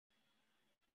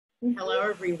Hello,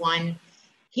 everyone.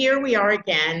 Here we are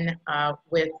again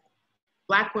with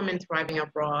Black Women Thriving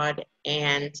Abroad,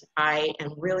 and I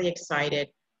am really excited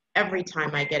every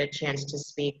time I get a chance to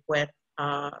speak with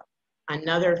uh,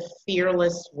 another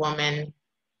fearless woman.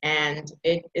 And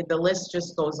the list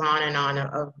just goes on and on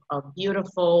of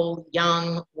beautiful,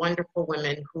 young, wonderful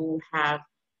women who have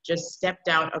just stepped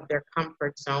out of their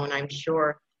comfort zone, I'm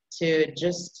sure, to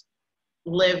just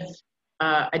live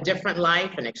a different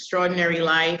life, an extraordinary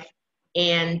life.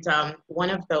 And one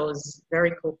of those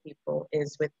very cool people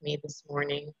is with me this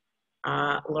morning,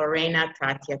 Lorena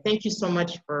Tatia. Thank you so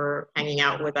much for hanging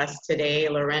out with us today,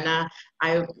 Lorena.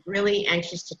 I'm really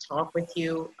anxious to talk with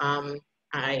you.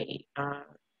 I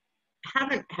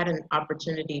haven't had an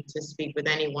opportunity to speak with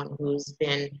anyone who's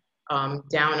been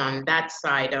down on that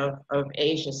side of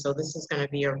Asia, so this is going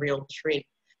to be a real treat.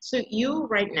 So you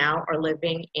right now are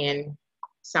living in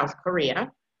South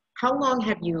Korea. How long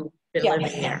have you been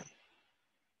living there?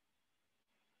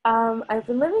 I've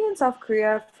been living in South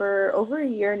Korea for over a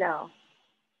year now.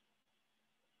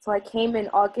 So I came in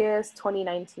August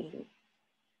 2019.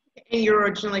 And you're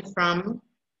originally from?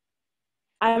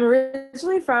 I'm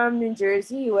originally from New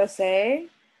Jersey, USA,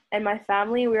 and my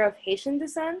family, we're of Haitian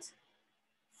descent.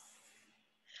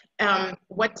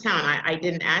 What town? I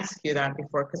didn't ask you that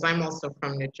before because I'm also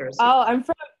from New Jersey. Oh, I'm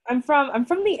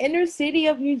from the inner city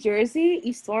of New Jersey,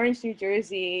 East Orange, New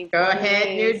Jersey. Go ahead,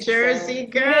 New Jersey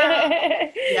girl.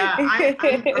 Yeah,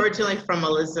 I'm originally from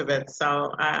Elizabeth,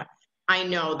 so I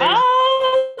know there's.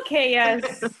 Oh, okay,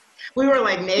 yes. We were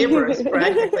like neighbors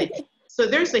practically. So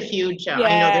there's a huge, I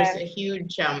know there's a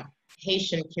huge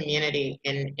Haitian community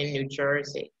in New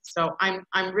Jersey. So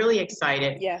I'm really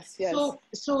excited. Yes, yes.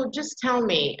 So just tell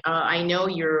me, I know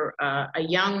you're a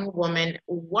young woman.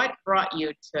 What brought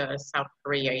you to South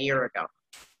Korea a year ago?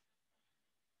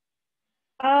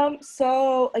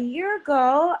 So a year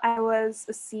ago, I was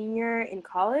a senior in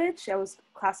college. I was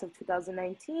class of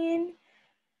 2019.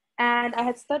 And I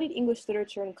had studied English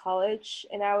literature in college,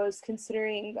 and I was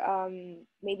considering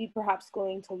maybe perhaps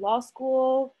going to law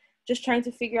school, just trying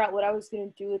to figure out what I was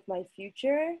going to do with my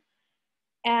future.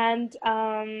 And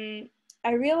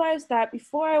I realized that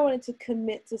before I wanted to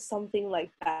commit to something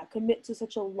like that, commit to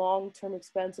such a long-term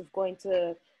expense of going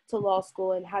to law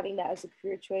school and having that as a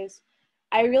career choice,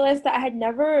 I realized that I had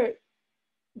never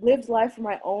lived life for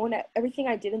my own. Everything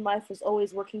I did in life was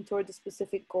always working towards a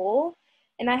specific goal.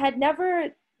 And I had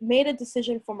never made a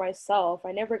decision for myself.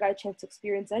 I never got a chance to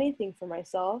experience anything for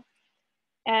myself.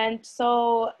 And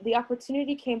so the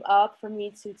opportunity came up for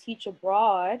me to teach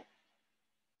abroad.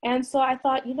 And so I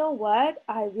thought, you know what?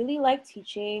 I really like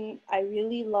teaching. I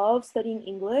really love studying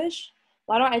English.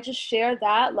 Why don't I just share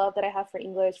that love that I have for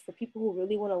English for people who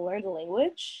really want to learn the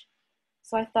language?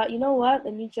 So I thought, you know what?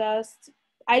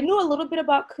 I knew a little bit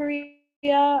about Korea.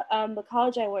 The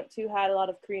college I went to had a lot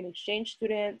of Korean exchange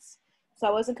students. So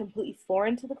I wasn't completely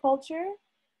foreign to the culture.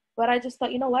 But I just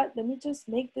thought, you know what? Let me just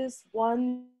make this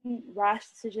one rash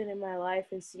decision in my life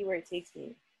and see where it takes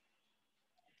me.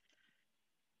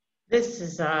 This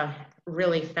is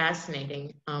really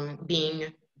fascinating,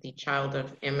 being the child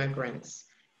of immigrants,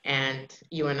 and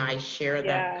you and I share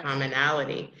that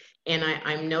commonality. And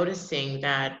I'm noticing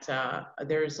that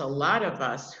there's a lot of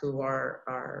us who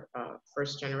are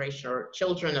first generation or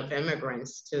children of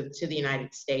immigrants to the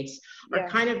United States are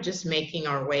kind of just making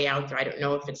our way out there. I don't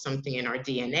know if it's something in our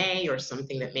DNA or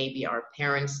something that maybe our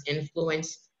parents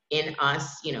influenced in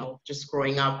us, you know, just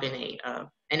growing up in an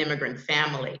immigrant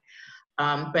family.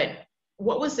 But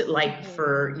what was it like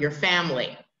for your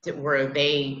family? Were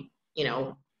they, you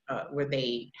know, were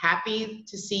they happy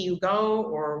to see you go,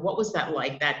 or what was that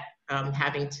like? That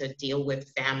having to deal with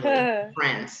family,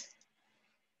 friends.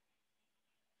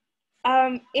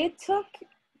 It took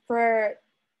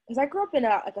because I grew up in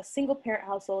a single parent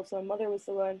household, so my mother was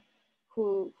the one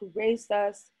who raised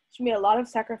us. She made a lot of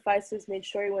sacrifices, made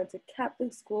sure we went to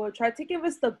Catholic school, tried to give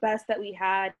us the best that we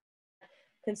had,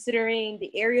 considering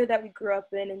the area that we grew up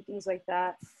in and things like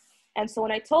that. And so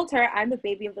when I told her, I'm the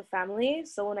baby of the family.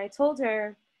 So when I told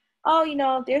her, oh, you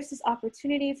know, there's this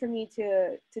opportunity for me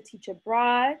to teach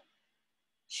abroad,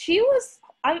 she was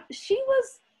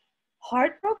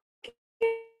heartbroken,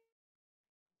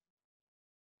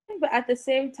 but at the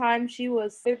same time, she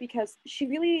was there because she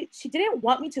didn't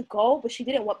want me to go, but she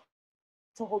didn't want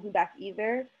to hold me back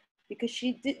either, because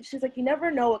she's like, you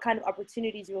never know what kind of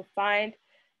opportunities you will find.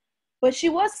 But she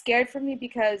was scared for me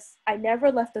because I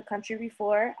never left the country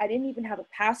before. I didn't even have a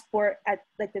passport at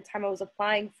like the time I was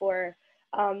applying for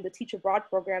the Teach Abroad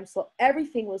program. So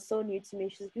everything was so new to me.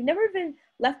 She's like, you never even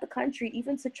left the country,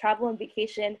 even to travel on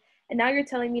vacation. And now you're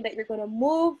telling me that you're going to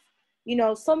move, you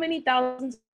know, so many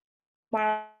thousands of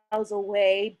miles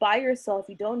away by yourself.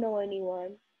 You don't know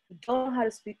anyone. You don't know how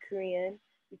to speak Korean.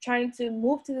 You're trying to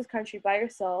move to this country by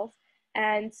yourself.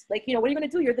 And like, you know, what are you going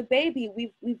to do? You're the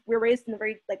baby. We're raised in a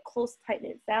very like close,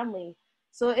 tight-knit family.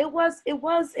 So it was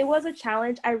a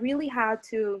challenge. I really had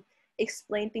to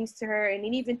explain things to her, and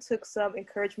it even took some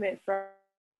encouragement from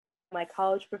my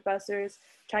college professors,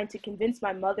 trying to convince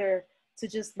my mother to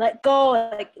just let go,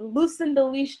 like loosen the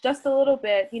leash just a little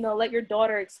bit, you know, let your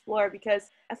daughter explore, because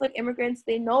I feel like immigrants,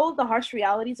 they know the harsh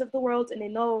realities of the world, and they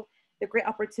know the great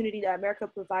opportunity that America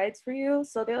provides for you.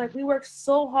 So they're like, we work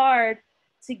so hard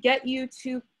to get you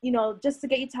to, you know, just to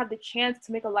get you to have the chance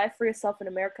to make a life for yourself in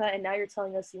America, and now you're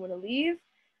telling us you want to leave.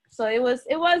 So it was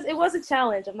a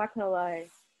challenge, I'm not gonna lie.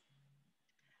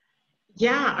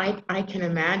 Yeah, I can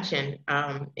imagine.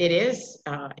 It is,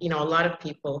 you know, a lot of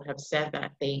people have said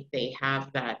that they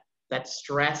have that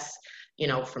stress, you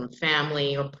know, from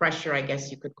family or pressure, I guess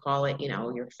you could call it. You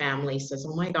know, your family says,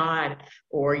 "Oh my God,"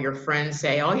 or your friends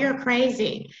say, "Oh, you're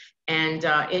crazy," and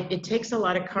it takes a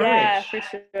lot of Yeah, courage. for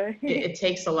sure. It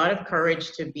takes a lot of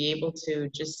courage to be able to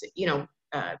just, you know,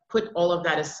 put all of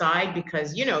that aside,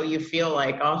 because, you know, you feel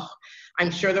like, oh,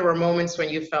 I'm sure there were moments when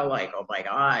you felt like, oh my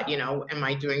God, you know, am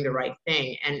I doing the right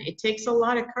thing? And it takes a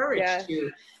lot of courage Yeah.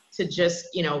 to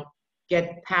just, you know,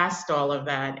 get past all of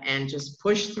that and just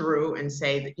push through and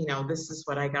say that, you know, this is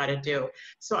what I got to do.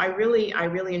 So I really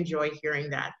enjoy hearing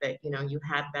that, you know, you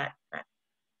had that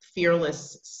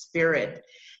fearless spirit.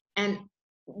 And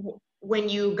when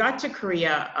you got to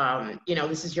Korea, you know,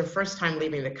 this is your first time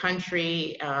leaving the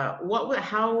country.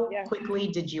 How Yeah. quickly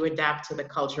did you adapt to the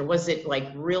culture? Was it like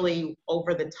really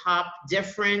over the top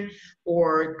different,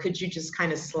 or could you just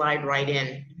kind of slide right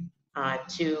in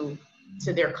to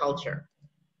their culture?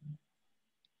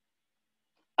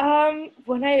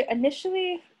 When I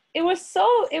initially, it was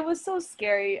so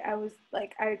scary. I was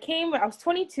like, I was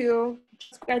 22,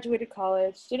 just graduated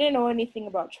college, didn't know anything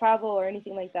about travel or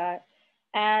anything like that.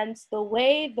 And the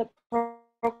way the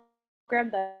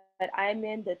program that I'm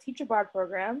in, the teacher bar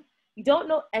program, you don't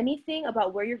know anything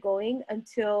about where you're going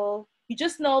until you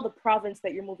just know the province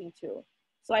that you're moving to.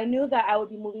 So I knew that I would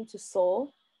be moving to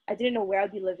Seoul. I didn't know where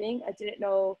I'd be living. I didn't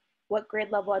know what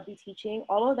grade level I'd be teaching.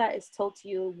 All of that is told to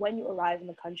you when you arrive in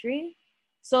the country.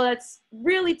 So that's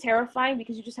really terrifying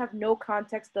because you just have no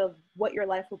context of what your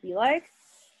life will be like.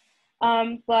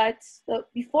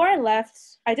 Before I left,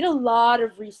 I did a lot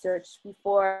of research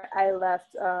before I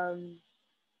left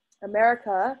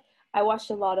America. I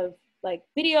watched a lot of like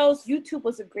videos. YouTube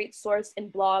was a great source,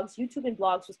 and blogs. YouTube and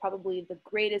blogs was probably the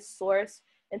greatest source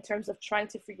in terms of trying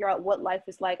to figure out what life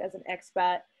is like as an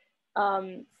expat.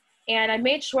 Um, and I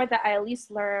made sure that I at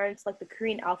least learned like the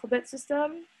Korean alphabet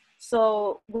system.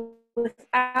 So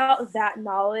without that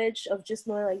knowledge of just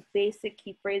knowing like basic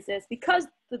key phrases, because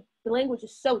the language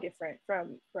is so different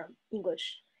from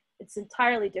English, it's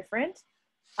entirely different.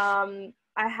 I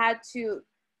had to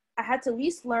at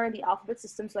least learn the alphabet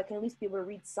system so I can at least be able to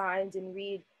read signs and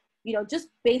read, just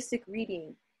basic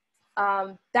reading.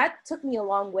 That took me a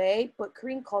long way, but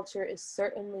Korean culture is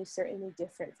certainly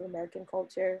different from American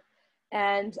culture.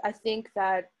 And I think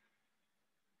that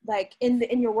like in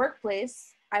your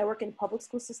workplace, I work in public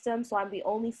school system, so I'm the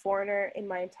only foreigner in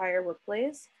my entire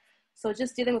workplace. So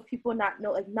just dealing with people not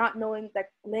knowing that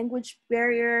language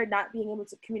barrier, not being able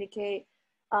to communicate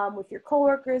with your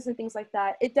coworkers and things like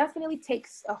that, it definitely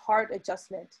takes a hard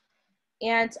adjustment.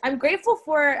 And I'm grateful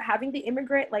for having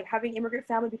immigrant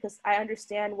family, because I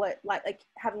understand what like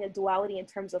having a duality in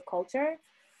terms of culture.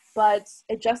 But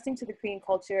adjusting to the Korean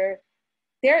culture,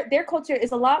 their culture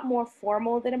is a lot more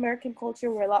formal than American culture.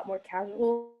 We're a lot more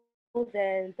casual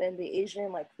than the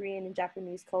Asian, like Korean and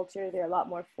Japanese culture. They're a lot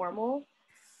more formal.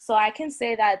 So I can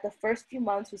say that the first few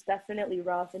months was definitely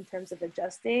rough in terms of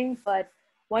adjusting, but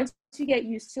once you get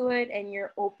used to it and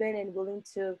you're open and willing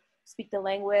to speak the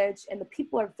language, and the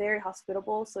people are very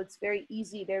hospitable, so it's very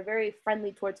easy. They're very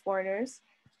friendly towards foreigners.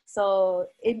 So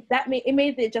it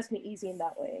made the adjustment easy in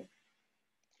that way.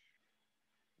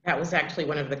 That was actually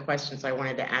one of the questions I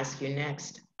wanted to ask you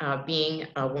next. Being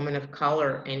a woman of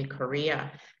color in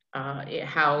Korea,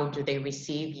 how do they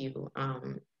receive you?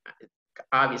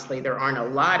 Obviously, there aren't a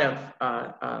lot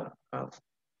of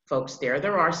folks there.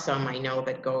 There are some I know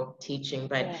that go teaching,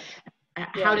 but Yeah.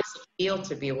 how Yeah. does it feel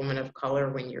to be a woman of color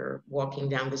when you're walking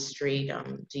down the street?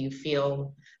 Do you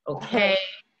feel okay?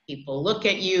 People look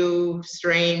at you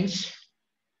strange?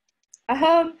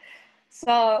 Um,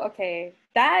 so okay,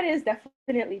 that is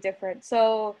definitely different.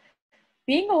 So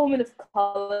being a woman of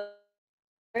color,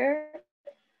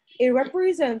 it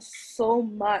represents so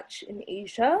much in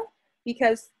Asia,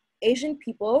 because Asian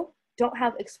people don't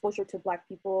have exposure to Black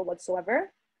people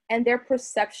whatsoever. and their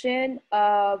perception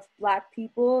of Black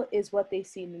people is what they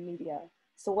see in the media.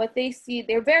 So what they see,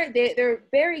 they're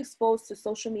very exposed to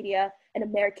social media and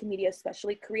American media,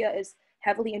 especially. Korea is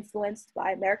heavily influenced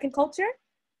by American culture.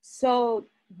 So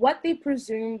what they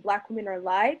presume Black women are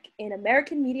like in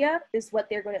American media is what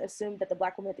they're going to assume that the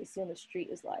Black woman that they see on the street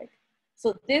is like.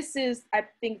 So this is, I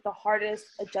think, the hardest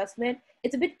adjustment.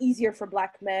 It's a bit easier for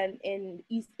Black men in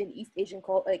East Asian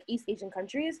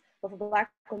countries, but for Black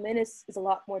women is a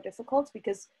lot more difficult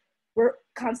because we're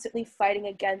constantly fighting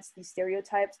against these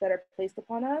stereotypes that are placed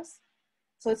upon us.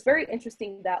 So it's very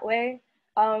interesting that way.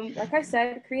 Like I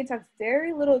said, Koreans have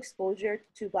very little exposure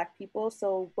to Black people.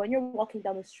 So when you're walking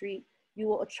down the street, you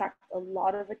will attract a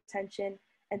lot of attention.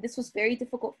 And this was very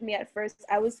difficult for me at first.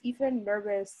 I was even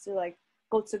nervous to like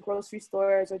go to grocery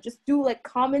stores or just do like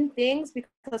common things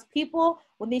because people,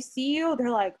 when they see you, they're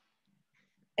like,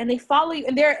 and they follow you.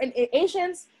 And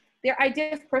Asians, their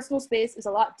idea of personal space is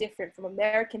a lot different from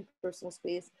American personal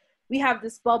space. We have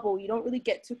this bubble. You don't really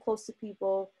get too close to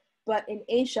people. But in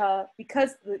Asia,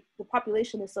 because the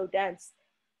population is so dense,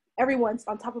 everyone's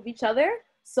on top of each other.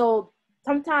 So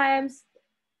sometimes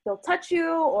they'll touch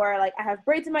you, or like I have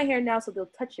braids in my hair now, so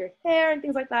they'll touch your hair and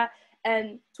things like that.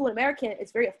 And to an American,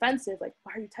 it's very offensive. Like,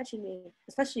 why are you touching me?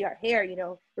 Especially our hair, you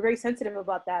know, we're very sensitive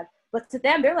about that. But to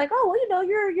them, they're like, oh, well, you know,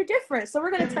 you're different, so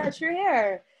we're gonna touch your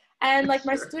hair. And like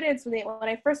my students, when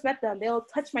I first met them, they'll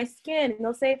touch my skin and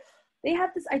they'll say, they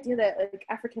have this idea that like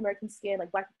African American skin,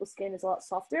 like Black people's skin is a lot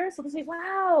softer. So they say,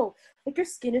 wow, like your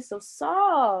skin is so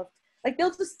soft. Like they'll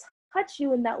just touch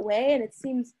you in that way, and it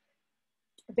seems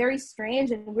very strange.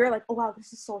 And we're like, oh wow,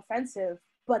 this is so offensive.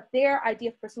 But their idea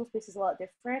of personal space is a lot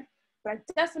different. But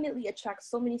I definitely attract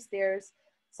so many stares.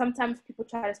 Sometimes people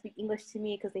try to speak English to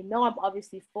me because they know I'm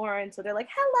obviously foreign. So they're like,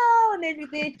 hello, and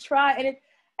they try,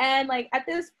 and like at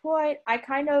this point, I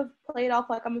kind of play it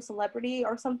off like I'm a celebrity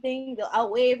or something.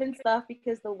 I'll wave and stuff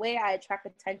because the way I attract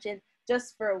attention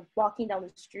just for walking down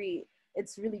the street,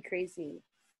 it's really crazy.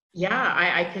 Yeah,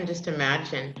 I can just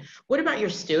imagine. What about your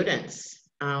students?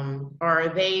 Are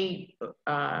they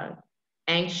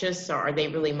anxious, or are they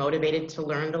really motivated to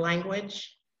learn the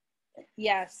language?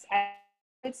 Yes, I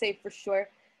would say for sure.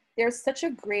 There's such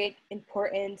a great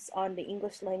importance on the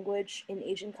English language in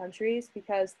Asian countries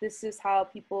because this is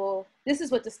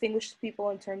what distinguishes people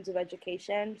in terms of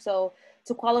education. So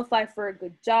to qualify for a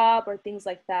good job or things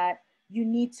like that, you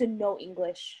need to know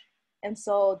English. And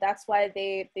so that's why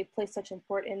they place such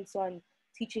importance on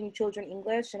teaching children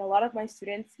English. And a lot of my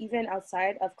students, even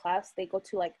outside of class, they go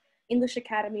to like English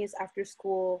academies after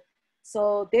school.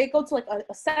 So they go to like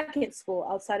a second school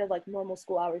outside of like normal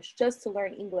school hours just to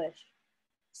learn English.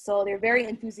 So they're very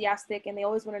enthusiastic, and they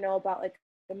always want to know about like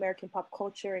American pop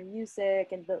culture and music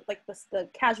and the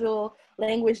casual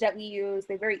language that we use.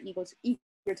 They're very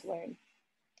eager to learn.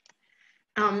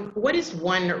 What is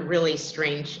one really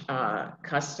strange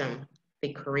custom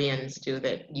the Koreans do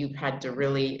that you've had to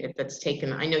really, that's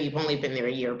taken, I know you've only been there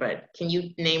a year, but can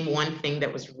you name one thing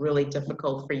that was really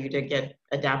difficult for you to get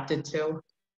adapted to?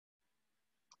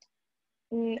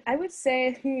 I would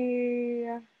say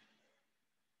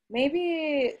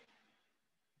maybe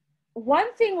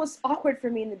one thing was awkward for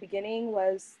me in the beginning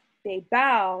was they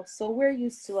bow. So we're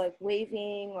used to like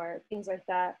waving or things like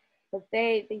that, but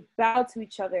they bow to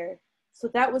each other. So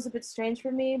that was a bit strange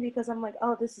for me because I'm like,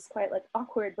 oh, this is quite like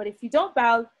awkward. But if you don't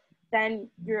bow, then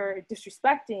you're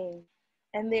disrespecting.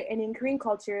 And in Korean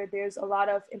culture, there's a lot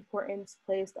of importance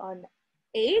placed on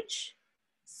age.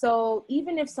 So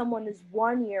even if someone is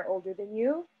 1 year older than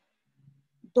you,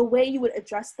 the way you would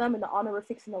address them and the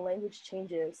honorifics in the language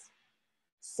changes.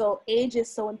 So age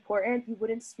is so important. You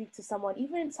wouldn't speak to someone,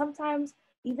 even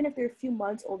if they're a few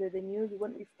months older than you, you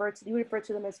would refer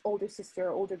to them as older sister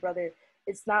or older brother.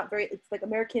 It's like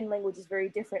American language is very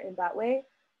different in that way.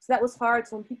 So that was hard.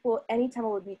 So anytime I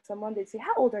would meet someone, they'd say,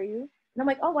 how old are you? And I'm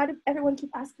like, oh, why do everyone keep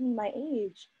asking me my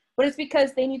age? But it's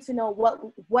because they need to know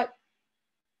what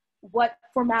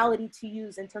formality to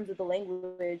use in terms of the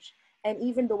language, and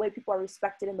even the way people are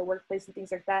respected in the workplace and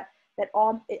things like that. It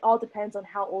all depends on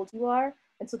how old you are.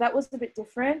 And so that was a bit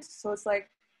different. So it's like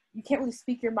you can't really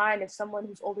speak your mind if someone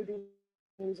who's older than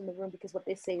you is in the room because what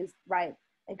they say is right.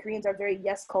 And Koreans are very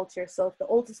yes culture. So if the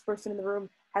oldest person in the room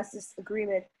has this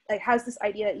agreement, like has this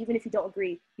idea, even if you don't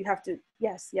agree, you have to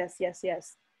yes, yes, yes,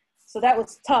 yes. So that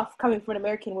was tough coming from an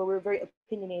American where we're very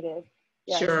opinionated.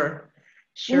 Yes. Sure,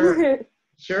 sure,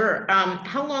 sure.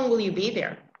 How long will you be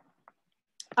there?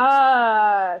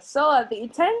 So the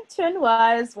intention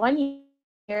was 1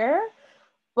 year,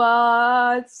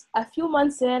 but a few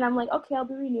months in, I'm like, okay, I'll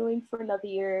be renewing for another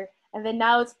year. And then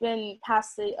now it's been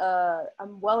past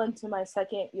I'm well into my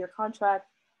second year contract.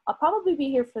 I'll probably be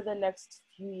here for the next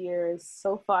few years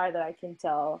so far that I can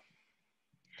tell.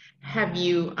 Have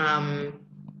you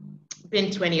been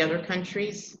to any other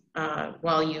countries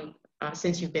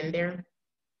since you've been there?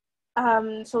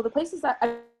 So the places that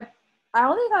I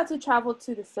only got to travel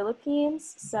to the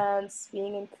Philippines since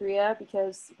being in Korea,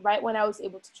 because right when I was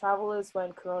able to travel is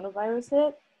when coronavirus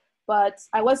hit. But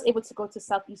I was able to go to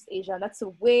Southeast Asia, and that's a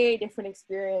way different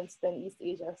experience than East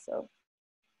Asia. So,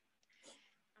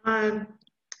 Um,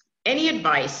 any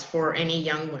advice for any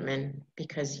young women,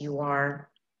 because you are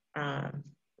a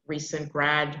recent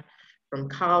grad from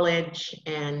college,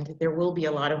 and there will be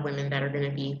a lot of women that are going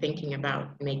to be thinking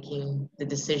about making the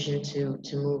decision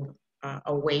to move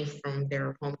away from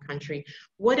their home country.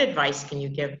 What advice can you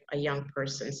give a young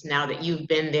person now that you've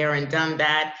been there and done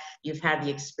that, you've had the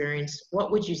experience?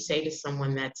 What would you say to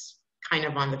someone that's kind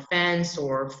of on the fence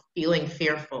or feeling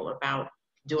fearful about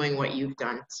doing what you've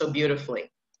done so beautifully?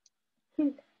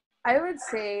 I would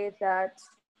say that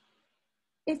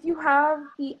if you have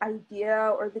the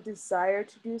idea or the desire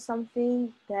to do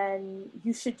something, then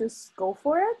you should just go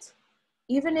for it.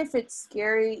 Even if it's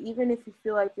scary, even if you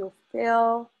feel like you'll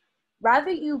fail,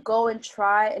 rather you go and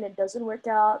try and it doesn't work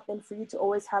out than for you to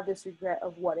always have this regret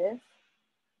of what if.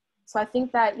 So I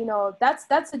think that,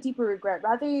 that's a deeper regret.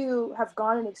 Rather you have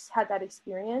gone and had that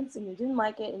experience and you didn't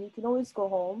like it, and you can always go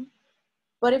home.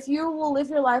 But if you will live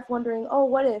your life wondering, oh,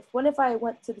 what if I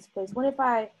went to this place? What if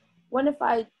I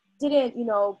didn't,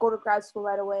 go to grad school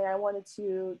right away and I wanted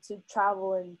to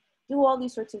travel and do all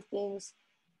these sorts of things?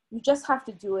 You just have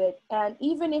to do it. And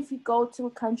even if you go to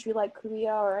a country like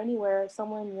Korea or anywhere,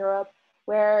 somewhere in Europe,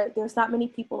 where there's not many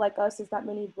people like us, there's not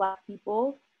many Black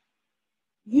people,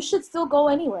 you should still go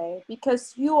anyway,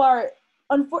 because you are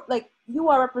you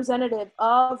are representative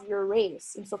of your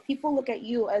race, and so people look at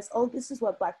you as, oh, this is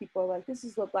what Black people are like, this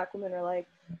is what Black women are like.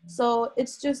 So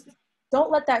it's just, don't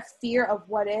let that fear of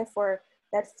what if, or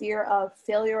that fear of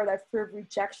failure, or that fear of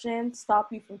rejection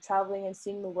stop you from traveling and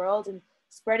seeing the world and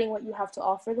spreading what you have to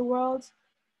offer the world.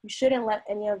 You shouldn't let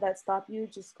any of that stop you.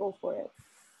 Just go for it.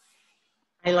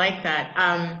 I like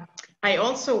that. I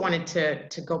also wanted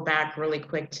to go back really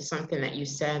quick to something that you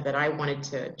said that I wanted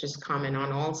to just comment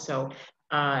on also.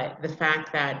 The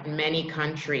fact that many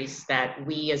countries that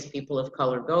we as people of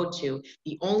color go to,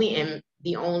 the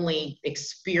only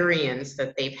experience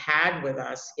that they've had with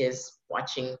us is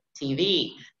watching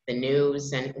TV, the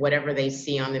news, and whatever they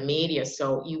see on the media.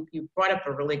 So you brought up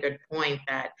a really good point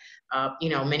that,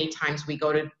 many times we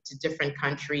go to different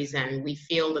countries and we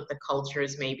feel that the culture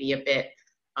is maybe a bit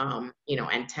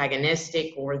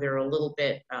antagonistic, or they're a little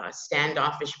bit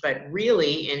standoffish, but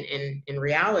really in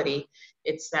reality,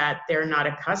 it's that they're not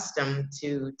accustomed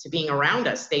to being around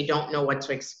us. They don't know what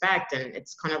to expect. And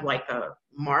it's kind of like a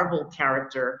Marvel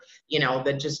character,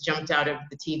 that just jumped out of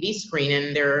the TV screen,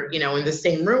 and they're, in the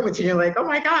same room with you. You're like, oh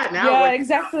my God, now yeah, what,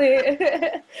 exactly.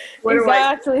 what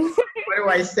Exactly. what do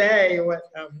I say?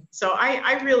 So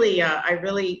I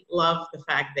really love the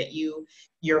fact that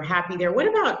you're happy there. What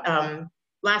about,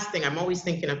 last thing, I'm always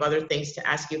thinking of other things to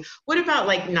ask you. What about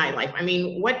like nightlife? I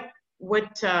mean, what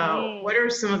are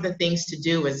some of the things to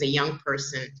do as a young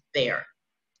person there?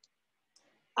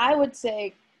 I would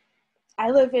say, I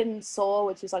live in Seoul,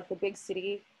 which is like the big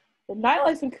city. The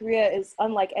nightlife in Korea is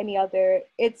unlike any other.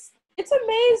 It's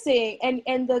amazing.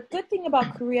 And the good thing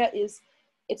about Korea is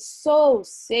it's so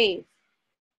safe.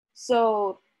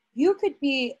 So you could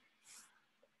be,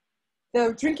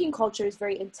 the drinking culture is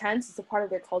very intense. It's a part of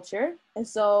their culture. And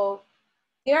so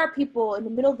there are people in the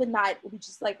middle of the night will be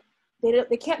just like,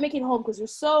 they can't make it home because they're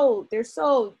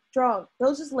so drunk.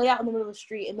 They'll just lay out in the middle of the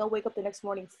street and they'll wake up the next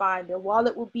morning fine. Their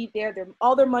wallet will be there.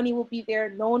 All their money will be there.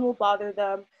 No one will bother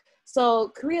them. So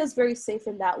Korea is very safe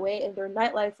in that way, and their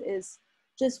nightlife is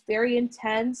just very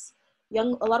intense. A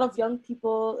lot of young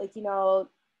people,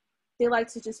 they like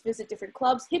to just visit different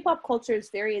clubs. Hip hop culture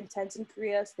is very intense in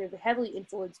Korea, so they're heavily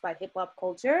influenced by hip hop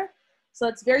culture. So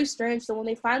it's very strange. So when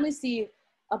they finally see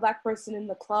a Black person in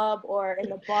the club or in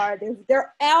the bar,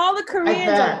 they're all the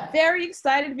Koreans are very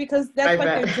excited, because that's like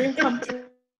their dream come true.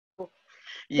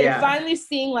 Yeah. They're finally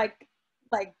seeing like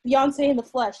Beyonce in the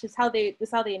flesh. That's how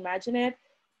they imagine it.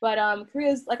 But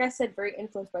Korea is, like I said, very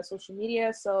influenced by social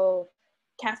media. So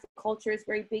cafe culture is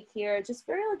very big here. Just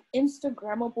very like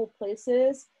Instagrammable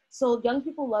places. So young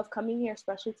people love coming here,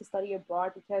 especially to study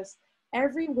abroad, because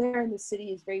everywhere in the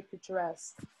city is very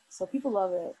picturesque. So people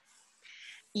love it.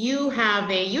 You have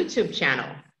a YouTube channel,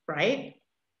 right?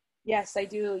 Yes, I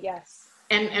do. Yes.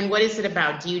 And what is it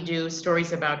about? Do you do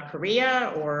stories about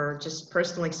Korea or just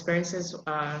personal experiences?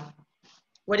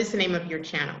 What is the name of your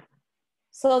channel?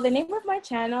 So the name of my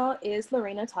channel is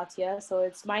Lorena Tatia. So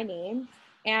it's my name.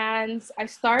 And I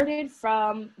started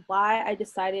from why I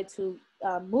decided to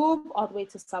move all the way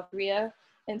to South Korea.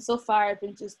 And so far, I've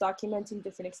been just documenting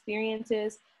different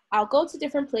experiences. I'll go to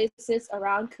different places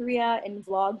around Korea and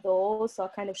vlog those. So I'll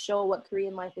kind of show what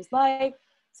Korean life is like.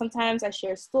 Sometimes I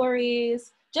share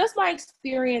stories, just my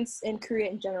experience in Korea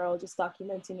in general, just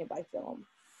documenting it by film.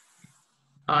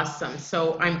 Awesome.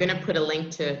 So I'm going to put a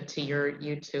link to your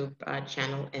YouTube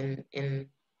channel in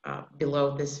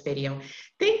below this video.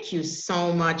 Thank you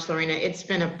so much, Lorena. It's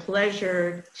been a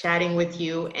pleasure chatting with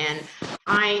you. And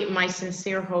my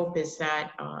sincere hope is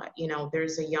that, you know,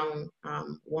 there's a young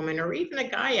woman or even a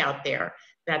guy out there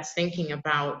that's thinking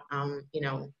about, you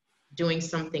know, doing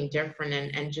something different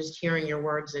and just hearing your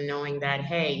words and knowing that,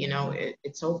 hey, you know,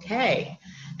 it's okay.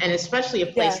 And especially a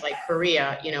place like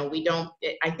Korea, you know, we don't,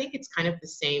 I think it's kind of the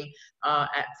same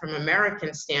from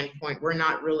American standpoint. We're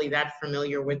not really that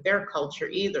familiar with their culture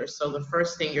either. So the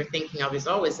first thing you're thinking of is,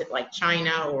 oh, is it like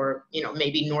China or, you know,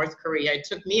 maybe North Korea? It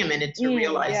took me a minute to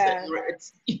realize that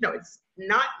it's, you know, it's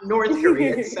not North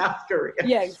Korea, it's South Korea.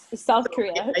 Yes, South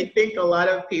Korea. I think a lot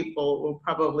of people will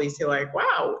probably say like,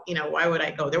 wow, you know, why would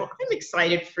I go there? Well, I'm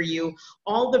excited for you.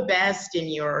 All the best in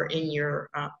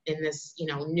in this, you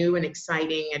know, new and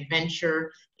exciting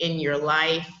adventure in your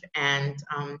life. And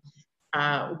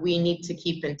we need to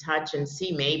keep in touch and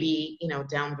see, maybe, you know,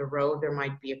 down the road, there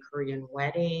might be a Korean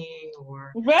wedding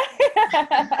or.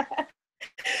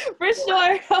 For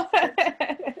sure.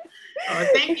 Oh,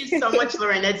 thank you so much,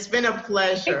 Lorena. It's been a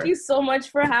pleasure. Thank you so much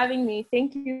for having me.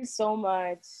 Thank you so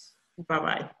much.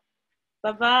 Bye-bye.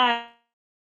 Bye-bye.